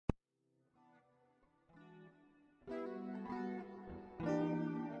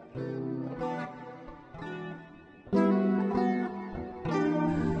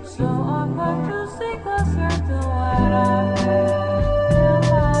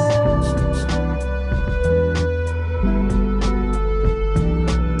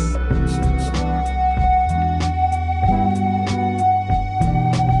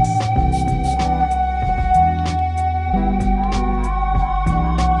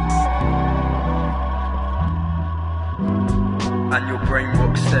And your brain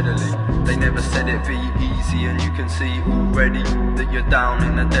rocks steadily. They never said it'd be easy, and you can see already that you're down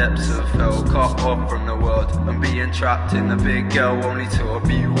in the depths of hell, cut off from the world and being trapped in the big girl, only to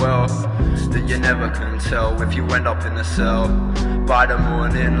be well that you never can tell if you end up in the cell by the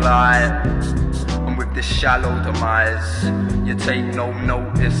morning light. And with this shallow demise, you take no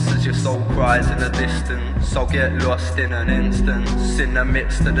notice as your soul cries in the distance. I'll get lost in an instance, in the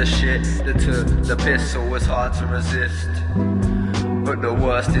midst of the shit that took the piss, always hard to resist. But the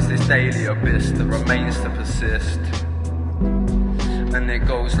worst is this daily abyss that remains to persist. And it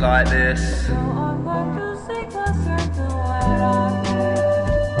goes like this. So I'm going to stay closer to where I am.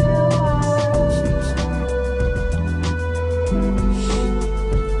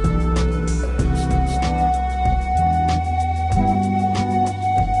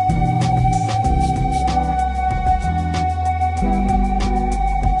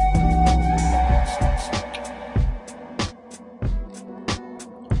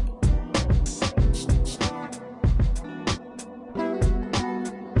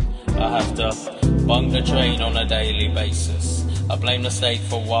 I have to bunk the train on a daily basis. I blame the state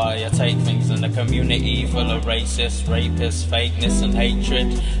for why I take things in a community full of racists, rapists, fakeness and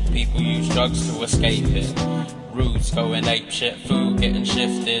hatred. People use drugs to escape it. Roots going apeshit, food getting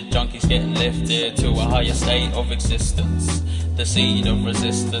shifted, junkies getting lifted to a higher state of existence. The seed of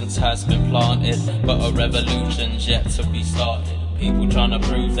resistance has been planted, but a revolution's yet to be started. People trying to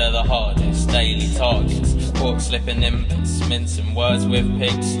prove they're the hardest, daily targets, caught slipping in bits, mincing words with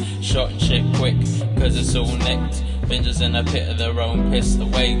pigs, shot and shit quick, cause it's all nicked. Bingers in a pit of their own piss, the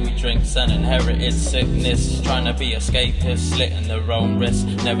way we drink's an inherited sickness. Trying to be escapists, slitting their own wrists,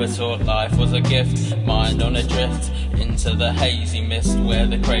 never thought life was a gift. Mind on a drift, into the hazy mist where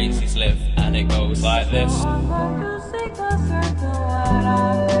the crazies live. And it goes like this. So I'm going to stay closer to where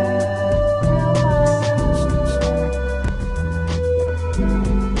I am.